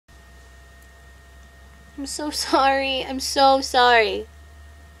I'm so sorry. I'm so sorry.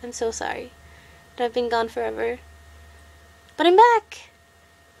 I'm so sorry that I've been gone forever. But I'm back!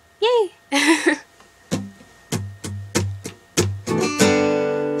 Yay!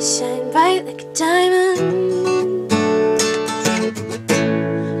 Shine bright like a diamond.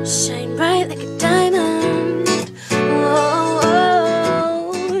 Shine bright like a diamond. Whoa,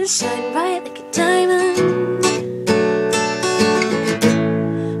 shine bright like a diamond.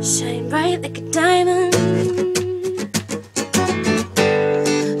 Shine bright like a diamond.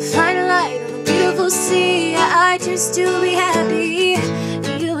 Find a light on a beautiful sea. I choose to be happy.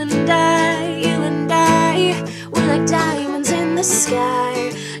 You and I, we're like diamonds in the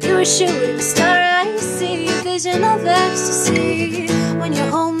sky. You're a shooting star, I see a vision of ecstasy. When you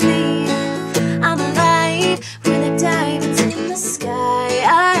hold me, I'm alive. We're like diamonds in the sky.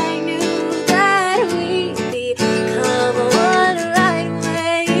 I knew that we'd become one right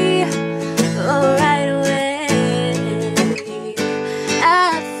away. Oh, right away.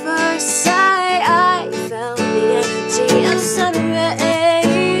 At first sight, I felt the energy of sun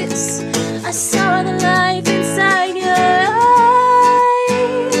rays. I saw the life inside your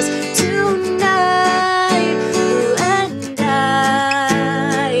eyes. Tonight, you and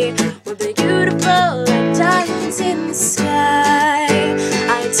I, we're beautiful like diamonds in the sky.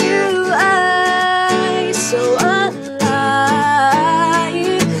 Eye to eye, so alive.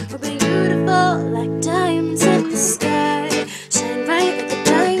 We're beautiful like diamonds in the sky. Shine bright like a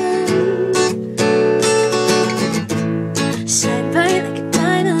diamond. Shine bright like a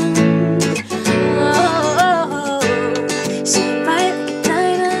diamond. Oh, shine bright like a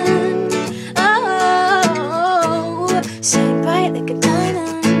diamond. Oh, shine bright like a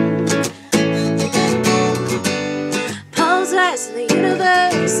diamond. Paul's eyes in the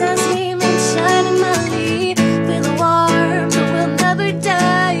universe as we moonshine and Molly. Feel the warmth, but we'll never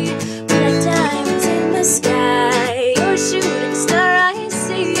die. We're like diamonds in the sky. You're a shooting star, I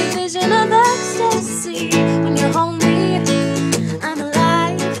see a vision of ecstasy. When you hold me, I'm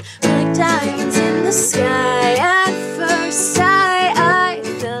alive. We're like diamonds in the sky. At first sight, I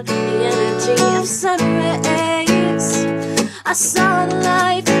felt the energy of sun rays. I saw the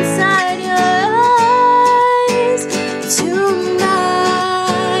life inside your eyes. Tonight,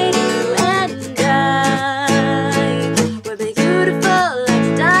 you and I, we're beautiful like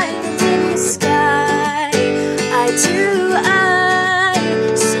diamonds in the sky. Eye to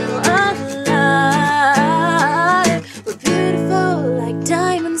eye, so alive. We're beautiful like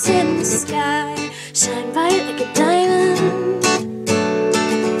diamonds in the sky. Shine bright like a diamond.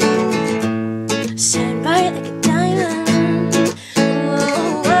 Shine bright like a diamond.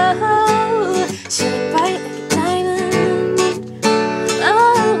 Whoa, whoa. Shine bright like a diamond.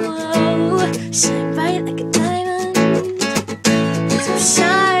 Oh, shine bright like a diamond. So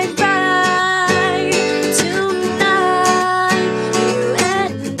shine bright tonight. You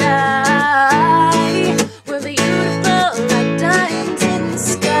and I, we're beautiful like diamonds in the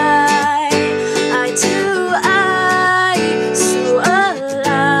sky. Eye to eye, so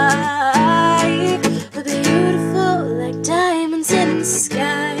alive. We're beautiful like diamonds in the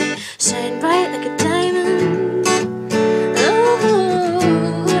sky. Shine bright like a diamond.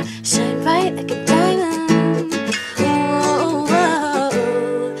 Oh, shine bright like a diamond. Oh,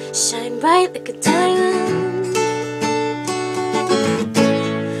 shine bright like a diamond.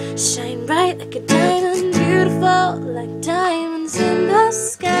 Shine bright like a diamond. Beautiful like diamonds in the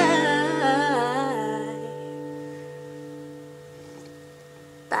sky.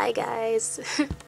 Bye, guys.